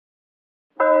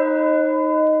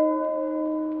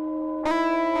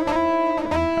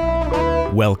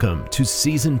Welcome to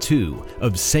Season 2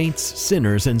 of Saints,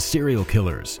 Sinners, and Serial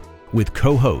Killers with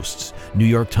co-hosts, New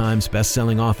York Times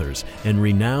bestselling authors and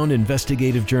renowned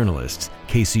investigative journalists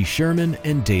Casey Sherman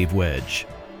and Dave Wedge.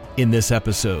 In this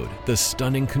episode, the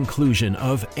stunning conclusion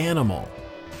of Animal,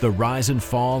 the rise and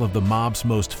fall of the mob's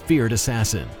most feared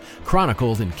assassin,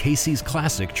 chronicled in Casey's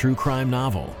classic true crime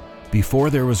novel. Before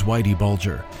there was Whitey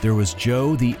Bulger, there was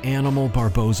Joe the Animal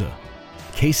Barboza.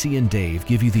 Casey and Dave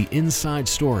give you the inside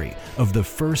story of the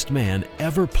first man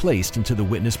ever placed into the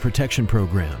Witness Protection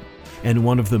Program and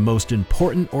one of the most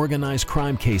important organized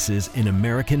crime cases in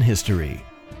American history.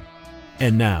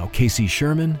 And now, Casey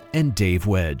Sherman and Dave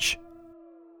Wedge.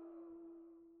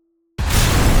 The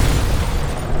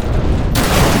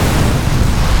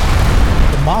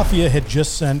Mafia had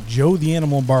just sent Joe the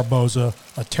Animal Barboza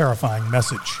a terrifying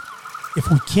message.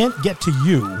 If we can't get to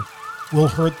you, we'll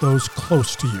hurt those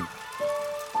close to you.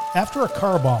 After a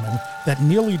car bombing that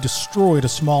nearly destroyed a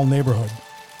small neighborhood,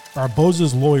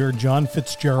 Barboza's lawyer, John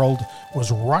Fitzgerald, was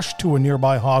rushed to a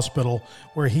nearby hospital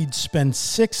where he'd spend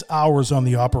 6 hours on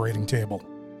the operating table.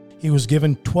 He was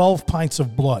given 12 pints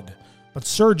of blood, but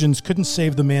surgeons couldn't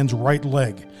save the man's right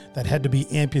leg that had to be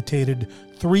amputated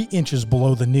 3 inches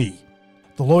below the knee.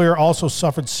 The lawyer also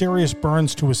suffered serious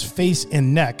burns to his face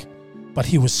and neck, but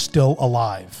he was still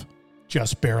alive,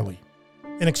 just barely.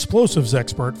 An explosives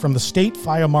expert from the state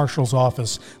fire marshal's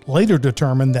office later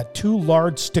determined that 2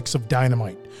 large sticks of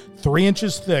dynamite, 3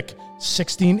 inches thick,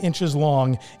 16 inches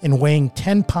long, and weighing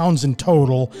 10 pounds in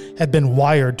total, had been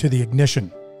wired to the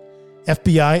ignition.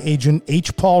 FBI agent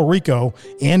H. Paul Rico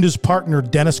and his partner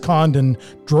Dennis Condon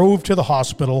drove to the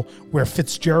hospital where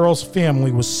Fitzgerald's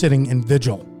family was sitting in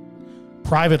vigil.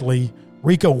 Privately,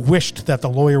 Rico wished that the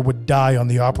lawyer would die on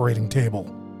the operating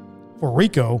table. For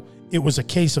Rico, it was a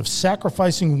case of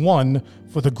sacrificing one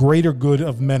for the greater good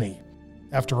of many.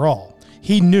 After all,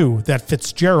 he knew that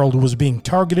Fitzgerald was being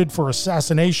targeted for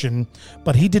assassination,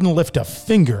 but he didn't lift a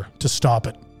finger to stop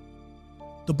it.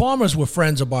 The bombers were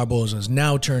friends of Barboza's,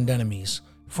 now turned enemies.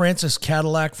 Francis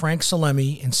Cadillac Frank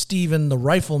Salemi and Stephen the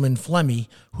Rifleman Flemmy,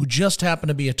 who just happened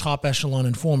to be a top echelon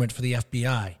informant for the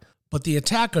FBI. But the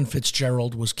attack on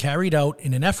Fitzgerald was carried out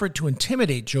in an effort to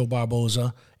intimidate Joe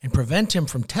Barboza and prevent him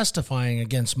from testifying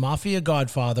against Mafia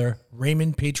godfather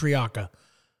Raymond Patriarca.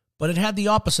 But it had the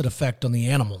opposite effect on the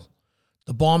Animal.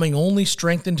 The bombing only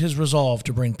strengthened his resolve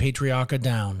to bring Patriarca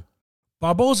down.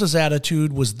 Barboza's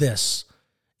attitude was this: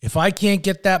 if I can't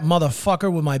get that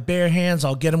motherfucker with my bare hands,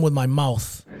 I'll get him with my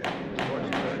mouth.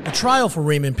 The trial for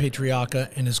Raymond Patriarca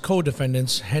and his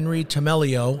co-defendants, Henry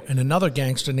Tamelio and another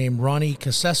gangster named Ronnie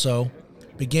Casesso,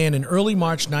 began in early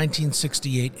March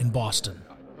 1968 in Boston.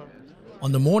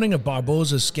 On the morning of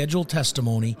Barboza's scheduled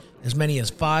testimony, as many as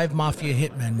 5 Mafia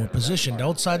hitmen were positioned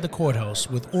outside the courthouse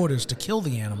with orders to kill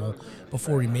the Animal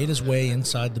before he made his way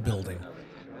inside the building.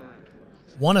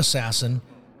 One assassin,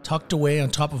 tucked away on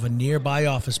top of a nearby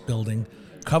office building,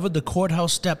 covered the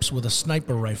courthouse steps with a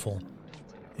sniper rifle.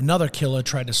 Another killer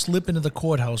tried to slip into the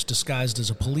courthouse disguised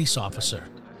as a police officer.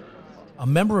 A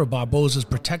member of Barboza's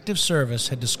protective service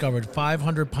had discovered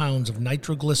 500 pounds of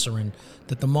nitroglycerin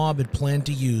that the mob had planned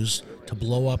to use to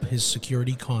blow up his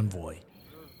security convoy.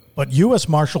 But U.S.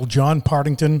 Marshal John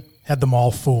Partington had them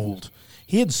all fooled.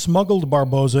 He had smuggled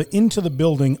Barboza into the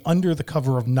building under the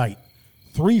cover of night,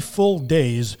 3 full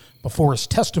days before his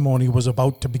testimony was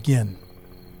about to begin.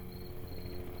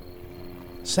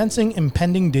 Sensing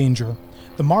impending danger,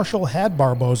 the marshal had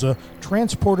Barboza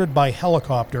transported by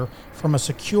helicopter from a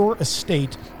secure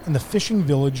estate in the fishing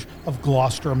village of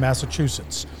Gloucester,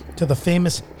 Massachusetts, to the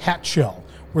famous Hat Shell,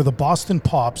 where the Boston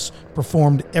Pops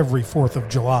performed every 4th of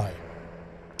July.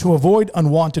 To avoid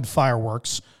unwanted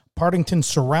fireworks, Partington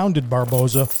surrounded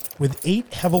Barboza with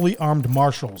 8 heavily armed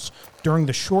marshals during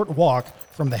the short walk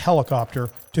from the helicopter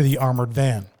to the armored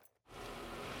van.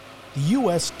 The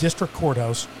U.S. District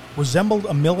Courthouse resembled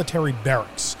a military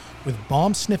barracks, with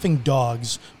bomb-sniffing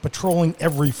dogs patrolling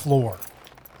every floor.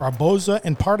 Barboza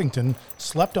and Partington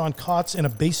slept on cots in a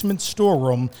basement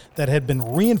storeroom that had been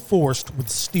reinforced with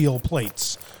steel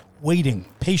plates, waiting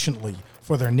patiently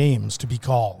for their names to be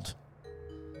called.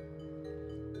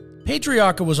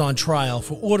 Patriarca was on trial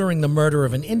for ordering the murder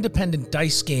of an independent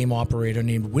dice game operator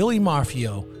named Willie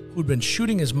Marfio, who'd been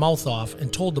shooting his mouth off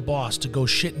and told the boss to go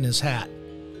shit in his hat.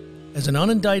 As an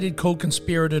unindicted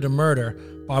co-conspirator to murder,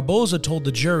 Barboza told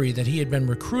the jury that he had been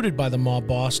recruited by the mob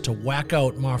boss to whack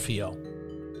out Marfio.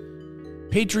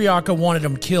 Patriarca wanted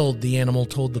him killed, the Animal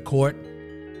told the court.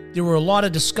 There were a lot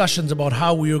of discussions about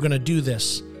how we were going to do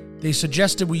this. They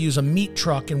suggested we use a meat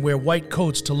truck and wear white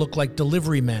coats to look like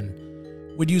delivery men.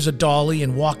 We'd use a dolly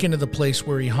and walk into the place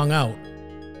where he hung out.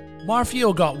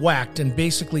 Marfio got whacked, and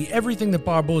basically everything that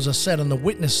Barboza said on the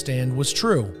witness stand was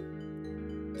true.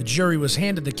 The jury was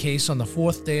handed the case on the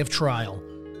 4th day of trial.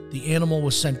 The animal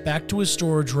was sent back to his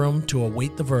storage room to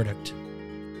await the verdict.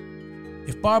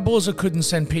 If Barboza couldn't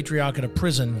send Patriarca to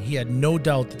prison, he had no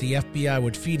doubt that the FBI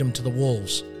would feed him to the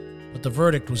wolves, but the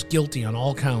verdict was guilty on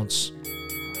all counts.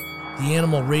 The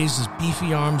animal raised his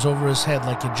beefy arms over his head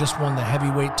like he'd just won the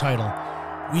heavyweight title.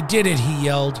 "We did it," he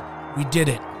yelled. "We did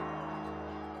it."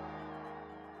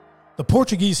 The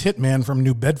Portuguese hitman from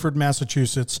New Bedford,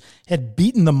 Massachusetts, had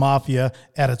beaten the mafia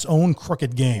at its own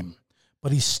crooked game,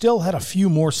 but he still had a few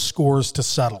more scores to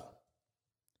settle.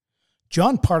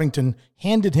 John Partington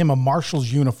handed him a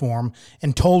marshal's uniform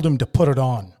and told him to put it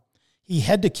on. He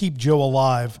had to keep Joe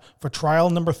alive for trial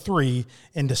number 3,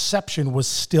 and deception was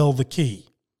still the key.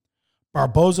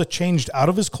 Barboza changed out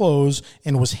of his clothes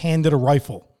and was handed a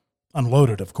rifle.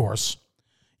 Unloaded, of course.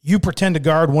 "You pretend to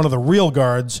guard one of the real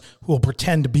guards who will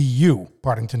pretend to be you,"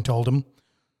 Partington told him.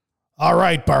 "All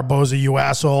right, Barboza, you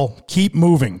asshole. Keep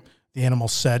moving," the animal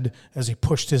said as he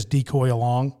pushed his decoy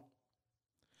along.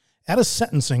 At his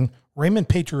sentencing, Raymond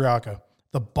Patriarca,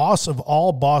 the boss of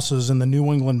all bosses in the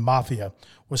New England Mafia,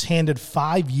 was handed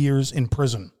 5 years in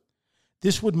prison.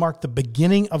 This would mark the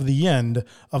beginning of the end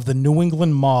of the New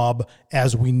England mob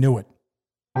as we knew it.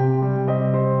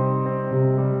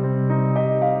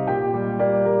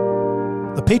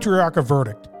 The Patriarca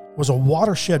verdict was a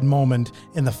watershed moment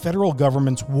in the federal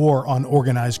government's war on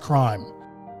organized crime.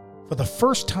 For the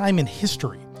first time in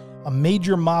history, a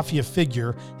major mafia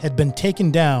figure had been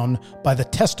taken down by the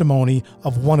testimony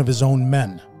of one of his own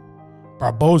men.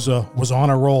 Barboza was on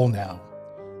a roll now.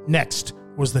 Next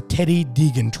was the Teddy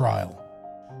Deegan trial.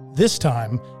 This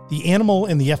time, the animal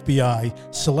and the FBI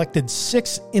selected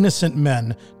 6 innocent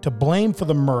men to blame for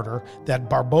the murder that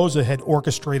Barboza had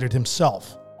orchestrated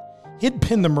himself. He'd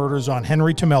pinned the murders on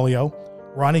Henry Tomelio,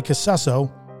 Ronnie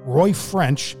Casesso, Roy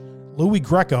French, Louis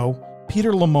Greco,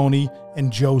 Peter Limoni,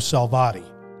 and Joe Salvati.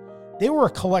 They were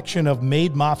a collection of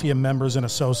made mafia members and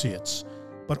associates,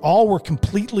 but all were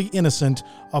completely innocent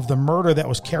of the murder that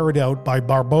was carried out by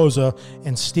Barboza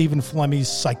and Stephen Flemmi's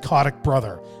psychotic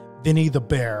brother, Vinny the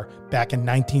Bear, back in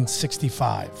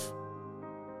 1965.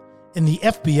 And the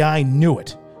FBI knew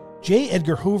it. J.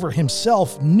 Edgar Hoover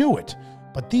himself knew it.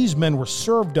 But these men were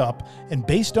served up, and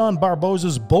based on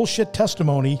Barboza's bullshit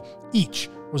testimony, each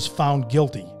was found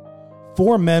guilty.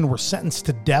 4 men were sentenced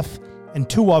to death, and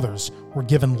 2 others were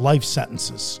given life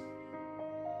sentences.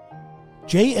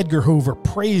 J. Edgar Hoover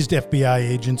praised FBI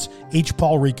agents H.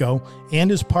 Paul Rico and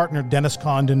his partner Dennis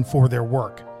Condon for their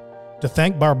work. To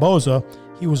thank Barboza,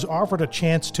 he was offered a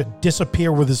chance to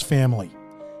disappear with his family.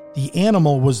 The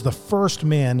animal was the first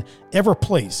man ever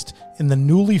placed in the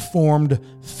newly formed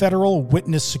Federal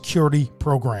Witness Security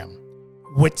Program,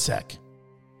 WITSEC.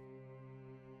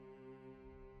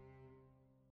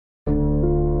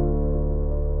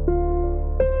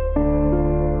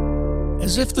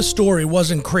 As if the story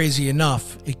wasn't crazy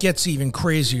enough, it gets even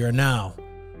crazier now.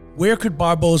 Where could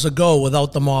Barboza go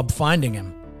without the mob finding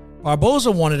him?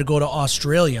 Barboza wanted to go to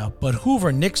Australia, but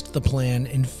Hoover nixed the plan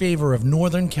in favor of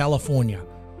Northern California.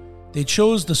 They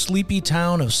chose the sleepy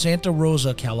town of Santa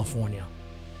Rosa, California.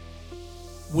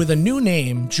 With a new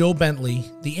name, Joe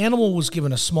Bentley, the animal was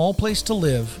given a small place to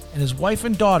live, and his wife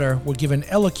and daughter were given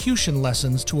elocution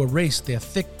lessons to erase their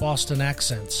thick Boston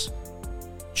accents.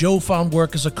 Joe found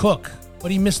work as a cook,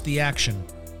 but he missed the action.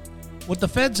 What the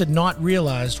feds had not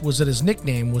realized was that his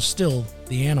nickname was still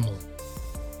the animal.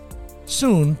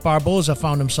 Soon, Barboza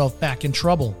found himself back in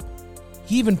trouble.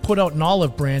 He even put out an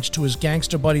olive branch to his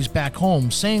gangster buddies back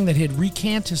home, saying that he'd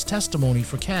recant his testimony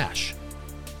for cash.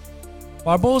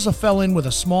 Barboza fell in with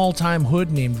a small-time hood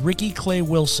named Ricky Clay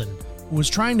Wilson, who was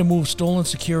trying to move stolen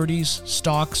securities,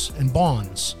 stocks, and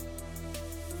bonds.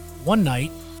 One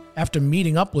night, after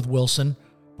meeting up with Wilson,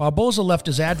 Barboza left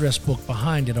his address book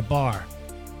behind at a bar.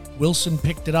 Wilson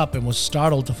picked it up and was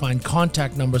startled to find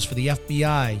contact numbers for the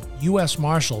FBI, U.S.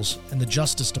 Marshals, and the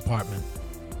Justice Department.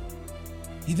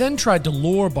 He then tried to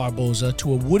lure Barboza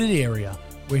to a wooded area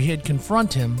where he'd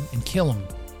confront him and kill him.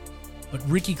 But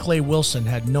Ricky Clay Wilson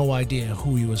had no idea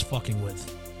who he was fucking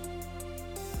with.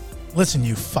 "Listen,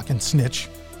 you fucking snitch.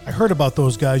 I heard about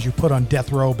those guys you put on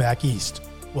death row back east,"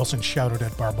 Wilson shouted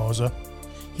at Barboza.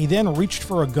 He then reached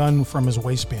for a gun from his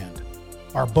waistband.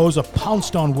 Barboza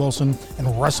pounced on Wilson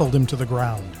and wrestled him to the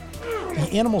ground.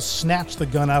 The animal snatched the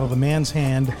gun out of the man's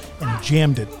hand and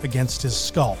jammed it against his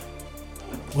skull.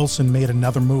 Wilson made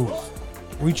another move,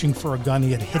 reaching for a gun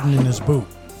he had hidden in his boot.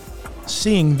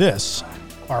 Seeing this,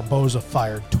 Barboza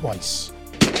fired twice.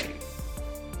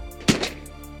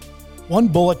 One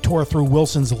bullet tore through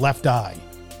Wilson's left eye.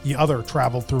 the other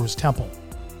traveled through his temple.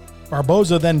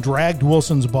 Barboza then dragged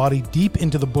Wilson's body deep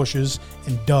into the bushes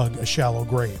and dug a shallow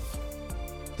grave.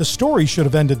 The story should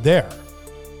have ended there,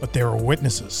 but there were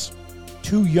witnesses.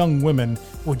 2 young women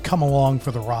who had come along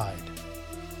for the ride.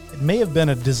 It may have been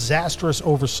a disastrous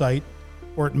oversight,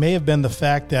 or it may have been the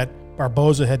fact that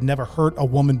Barboza had never hurt a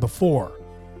woman before.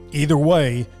 Either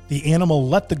way, the animal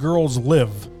let the girls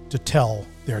live to tell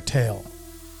their tale.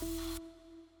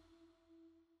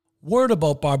 Word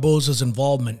about Barboza's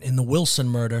involvement in the Wilson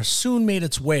murder soon made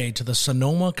its way to the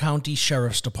Sonoma County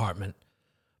Sheriff's Department,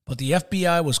 but the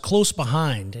FBI was close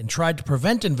behind and tried to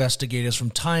prevent investigators from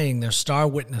tying their star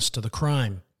witness to the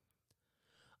crime.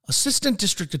 Assistant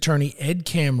District Attorney Ed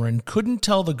Cameron couldn't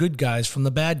tell the good guys from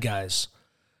the bad guys.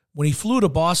 When he flew to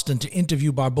Boston to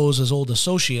interview Barboza's old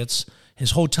associates,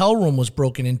 his hotel room was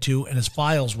broken into and his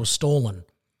files were stolen.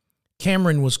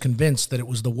 Cameron was convinced that it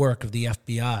was the work of the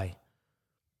FBI.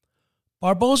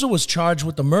 Barboza was charged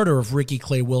with the murder of Ricky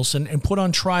Clay Wilson and put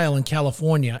on trial in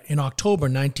California in October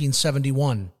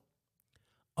 1971.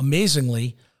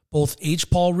 Amazingly, both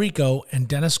H. Paul Rico and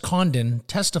Dennis Condon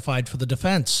testified for the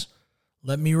defense.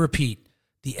 Let me repeat,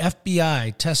 the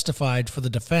FBI testified for the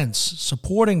defense,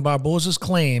 supporting Barboza's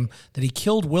claim that he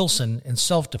killed Wilson in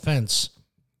self-defense.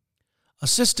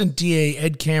 Assistant DA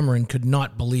Ed Cameron could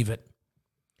not believe it.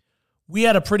 "We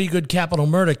had a pretty good capital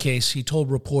murder case," he told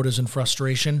reporters in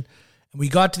frustration, "and we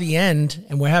got to the end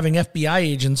and we're having FBI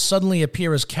agents suddenly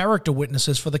appear as character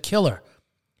witnesses for the killer.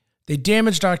 They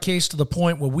damaged our case to the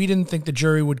point where we didn't think the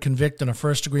jury would convict in a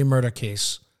first-degree murder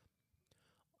case."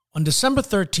 On December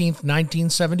 13,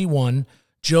 1971,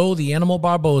 Joe the Animal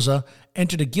Barboza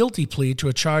entered a guilty plea to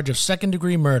a charge of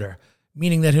second-degree murder,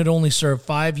 meaning that he'd only served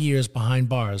 5 years behind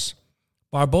bars.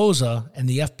 Barboza and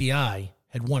the FBI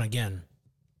had won again.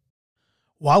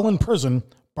 While in prison,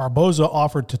 Barboza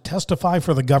offered to testify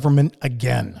for the government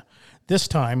again, this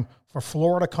time for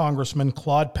Florida Congressman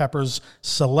Claude Pepper's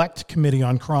Select Committee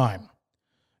on Crime.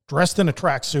 Dressed in a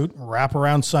tracksuit,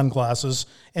 wraparound sunglasses,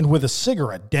 and with a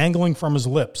cigarette dangling from his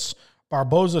lips,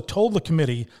 Barboza told the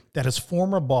committee that his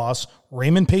former boss,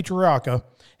 Raymond Patriarca,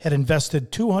 had invested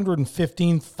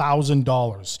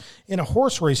 $215,000 in a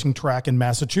horse racing track in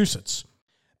Massachusetts.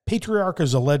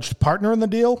 Patriarca's alleged partner in the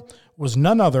deal was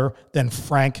none other than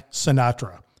Frank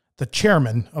Sinatra, the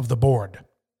chairman of the board.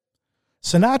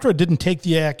 Sinatra didn't take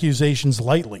the accusations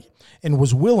lightly and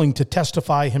was willing to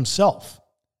testify himself.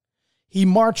 He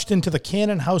marched into the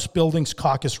Cannon House Building's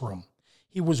caucus room.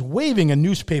 He was waving a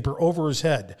newspaper over his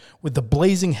head with the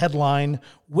blazing headline,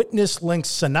 "Witness links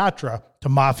Sinatra to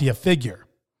mafia figure."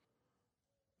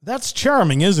 "That's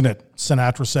charming, isn't it?"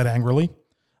 Sinatra said angrily.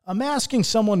 "I'm asking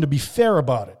someone to be fair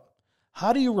about it.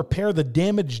 How do you repair the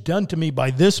damage done to me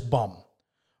by this bum?"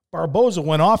 Barboza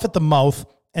went off at the mouth,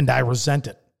 and I resent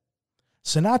it.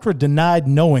 Sinatra denied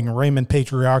knowing Raymond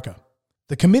Patriarca.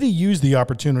 The committee used the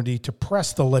opportunity to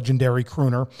press the legendary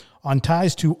crooner on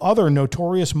ties to other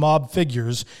notorious mob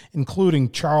figures,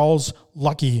 including Charles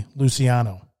Lucky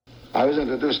Luciano. I was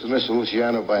introduced to Mr.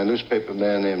 Luciano by a newspaper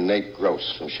man named Nate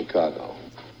Gross from Chicago.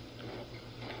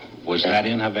 Was that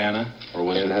in Havana? Or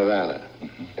was in it? Havana.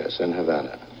 Mm-hmm. Yes, in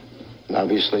Havana. And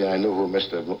obviously I knew who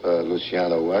Mr.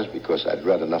 Luciano was because I'd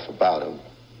read enough about him.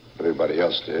 Everybody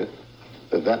else did.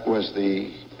 But that was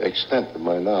the extent of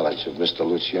my knowledge of Mr.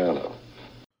 Luciano.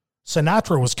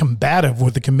 Sinatra was combative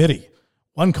with the committee.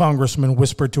 One congressman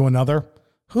whispered to another,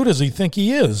 "Who does he think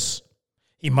he is?"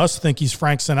 "He must think he's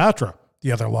Frank Sinatra,"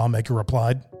 the other lawmaker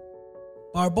replied.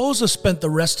 Barboza spent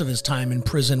the rest of his time in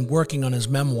prison working on his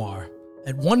memoir.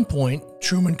 At one point,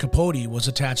 Truman Capote was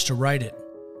attached to write it.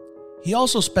 He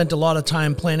also spent a lot of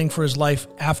time planning for his life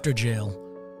after jail.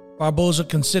 Barboza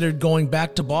considered going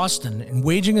back to Boston and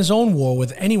waging his own war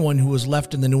with anyone who was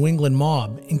left in the New England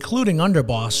mob, including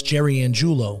underboss Jerry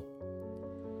Angiulo.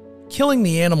 Killing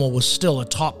the animal was still a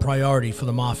top priority for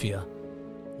the mafia.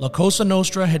 La Cosa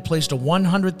Nostra had placed a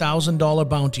 $100,000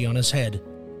 bounty on his head.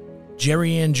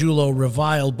 Jerry Angiulo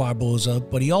reviled Barboza,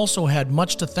 but he also had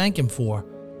much to thank him for.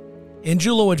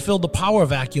 Angiulo had filled the power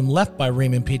vacuum left by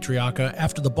Raymond Patriarca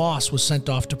after the boss was sent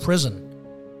off to prison.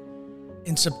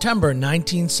 In September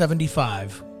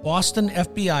 1975, Boston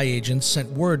FBI agents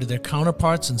sent word to their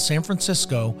counterparts in San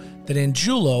Francisco that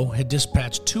Angiulo had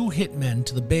dispatched 2 hitmen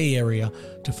to the Bay Area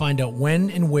to find out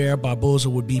when and where Barboza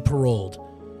would be paroled,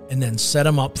 and then set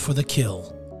him up for the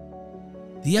kill.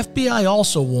 The FBI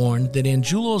also warned that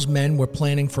Angiulo's men were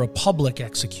planning for a public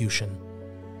execution.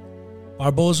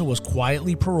 Barboza was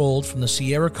quietly paroled from the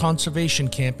Sierra Conservation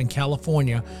Camp in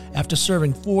California after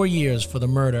serving 4 years for the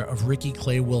murder of Ricky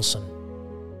Clay Wilson.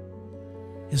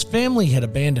 His family had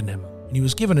abandoned him, and he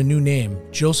was given a new name,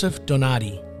 Joseph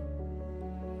Donati.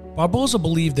 Barboza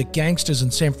believed that gangsters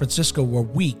in San Francisco were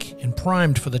weak and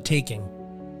primed for the taking.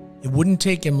 It wouldn't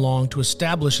take him long to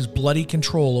establish his bloody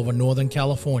control over Northern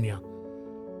California.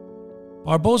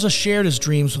 Barboza shared his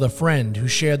dreams with a friend who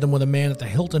shared them with a man at the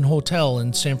Hilton Hotel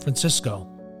in San Francisco.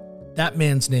 That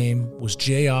man's name was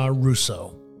J.R.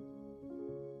 Russo.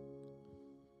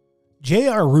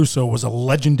 J.R. Russo was a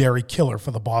legendary killer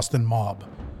for the Boston mob.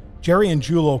 Jerry and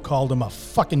Julo called him a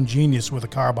fucking genius with a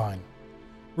carbine.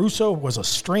 Russo was a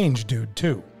strange dude,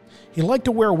 too. He liked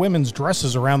to wear women's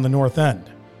dresses around the North End.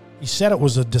 He said it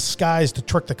was a disguise to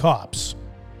trick the cops,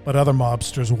 but other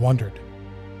mobsters wondered.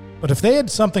 But if they had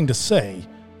something to say,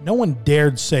 no one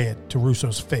dared say it to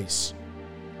Russo's face.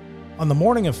 On the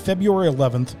morning of February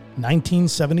 11th,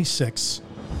 1976,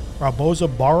 Barboza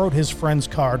borrowed his friend's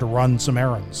car to run some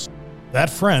errands. That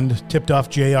friend tipped off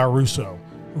J.R. Russo,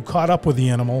 who caught up with the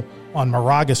animal on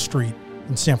Moraga Street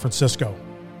in San Francisco.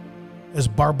 As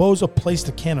Barboza placed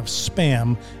a can of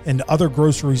Spam and other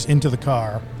groceries into the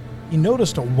car, he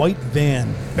noticed a white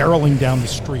van barreling down the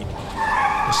street.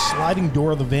 The sliding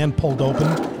door of the van pulled open,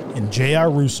 and J.R.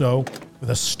 Russo, with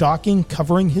a stocking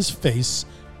covering his face,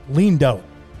 leaned out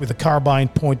with a carbine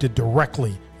pointed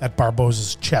directly at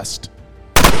Barboza's chest.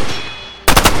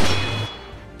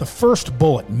 The first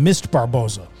bullet missed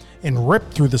Barboza and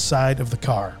ripped through the side of the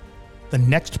car. The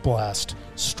next blast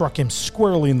struck him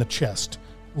squarely in the chest,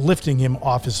 lifting him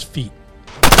off his feet.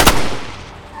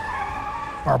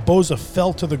 Barboza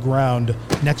fell to the ground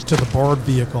next to the borrowed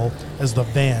vehicle as the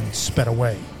van sped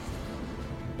away.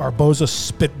 Barboza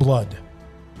spit blood.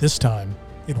 This time,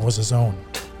 it was his own.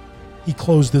 He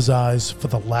closed his eyes for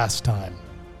the last time.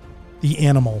 The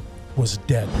animal was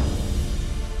dead.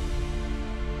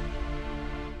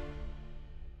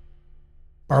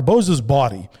 Barboza's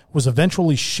body was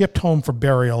eventually shipped home for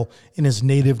burial in his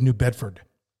native New Bedford.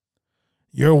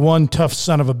 "You're one tough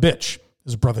son of a bitch,"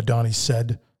 his brother Donnie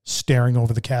said, staring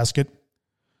over the casket.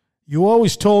 "You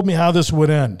always told me how this would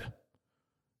end.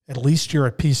 At least you're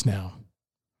at peace now."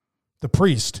 The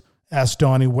priest asked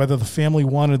Donnie whether the family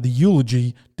wanted the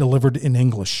eulogy delivered in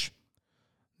English.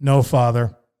 "No,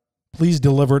 Father. Please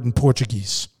deliver it in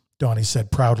Portuguese," Donnie said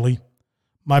proudly.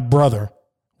 "My brother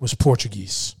was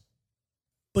Portuguese."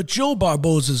 But Joe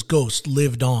Barboza's ghost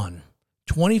lived on.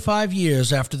 25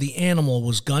 years after the animal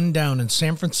was gunned down in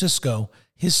San Francisco,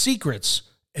 his secrets,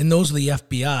 and those of the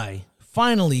FBI,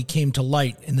 finally came to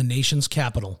light in the nation's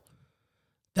capital.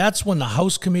 That's when the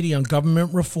House Committee on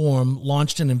Government Reform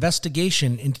launched an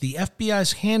investigation into the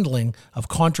FBI's handling of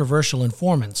controversial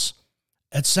informants.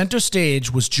 At center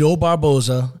stage was Joe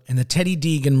Barboza and the Teddy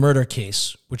Deegan murder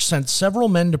case, which sent several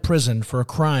men to prison for a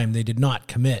crime they did not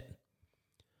commit.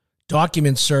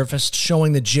 Documents surfaced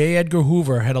showing that J. Edgar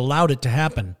Hoover had allowed it to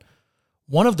happen.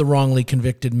 One of the wrongly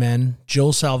convicted men, Joe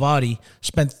Salvati,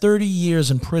 spent 30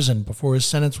 years in prison before his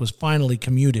sentence was finally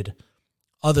commuted.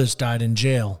 Others died in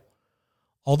jail.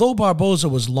 Although Barboza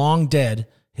was long dead,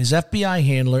 his FBI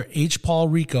handler, H. Paul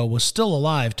Rico, was still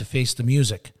alive to face the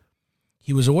music.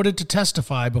 He was ordered to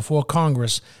testify before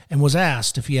Congress and was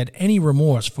asked if he had any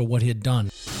remorse for what he had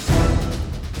done.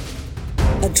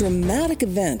 A dramatic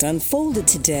event unfolded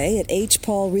today at H.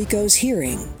 Paul Rico's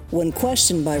hearing. When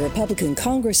questioned by Republican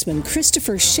Congressman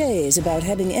Christopher Shays about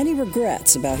having any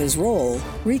regrets about his role,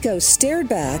 Rico stared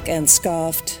back and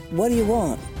scoffed, "What do you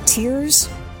want? Tears?"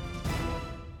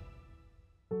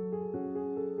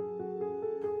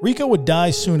 Rico would die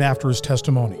soon after his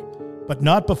testimony, but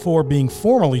not before being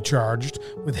formally charged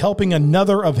with helping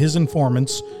another of his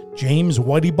informants, James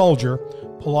Whitey Bulger,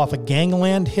 pull off a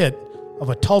gangland hit of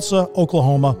a Tulsa,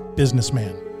 Oklahoma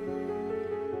businessman.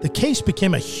 The case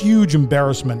became a huge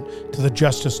embarrassment to the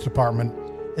Justice Department,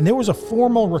 and there was a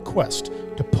formal request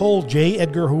to pull J.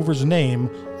 Edgar Hoover's name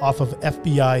off of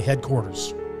FBI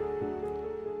headquarters.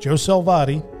 Joe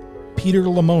Salvati, Peter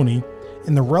Lamoni,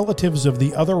 and the relatives of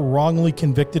the other wrongly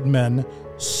convicted men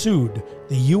sued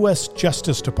the U.S.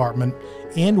 Justice Department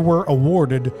and were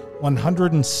awarded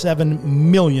 $107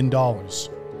 million.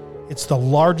 It's the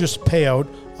largest payout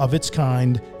of its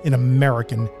kind in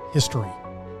American history.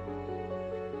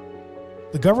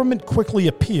 The government quickly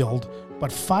appealed,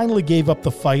 but finally gave up the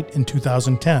fight in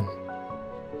 2010.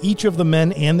 Each of the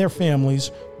men and their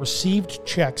families received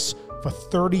checks for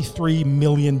 $33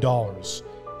 million,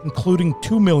 including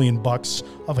 $2 million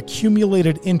of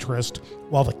accumulated interest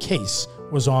while the case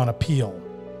was on appeal.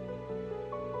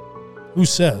 Who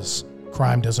says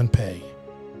crime doesn't pay?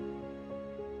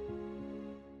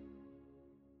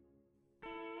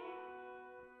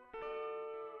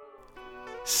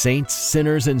 Saints,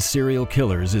 Sinners, and Serial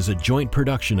Killers is a joint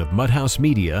production of Mudhouse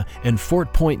Media and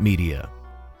Fort Point Media.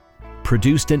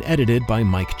 Produced and edited by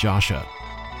Mike Josha.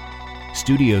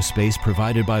 Studio space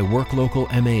provided by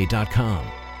worklocalma.com.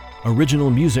 Original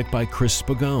music by Chris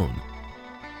Spagone.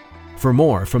 For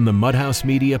more from the Mudhouse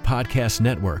Media Podcast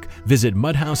Network, visit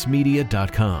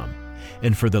mudhousemedia.com.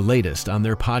 And for the latest on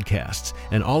their podcasts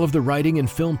and all of the writing and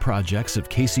film projects of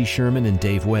Casey Sherman and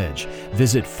Dave Wedge,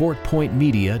 visit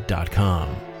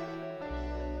fortpointmedia.com.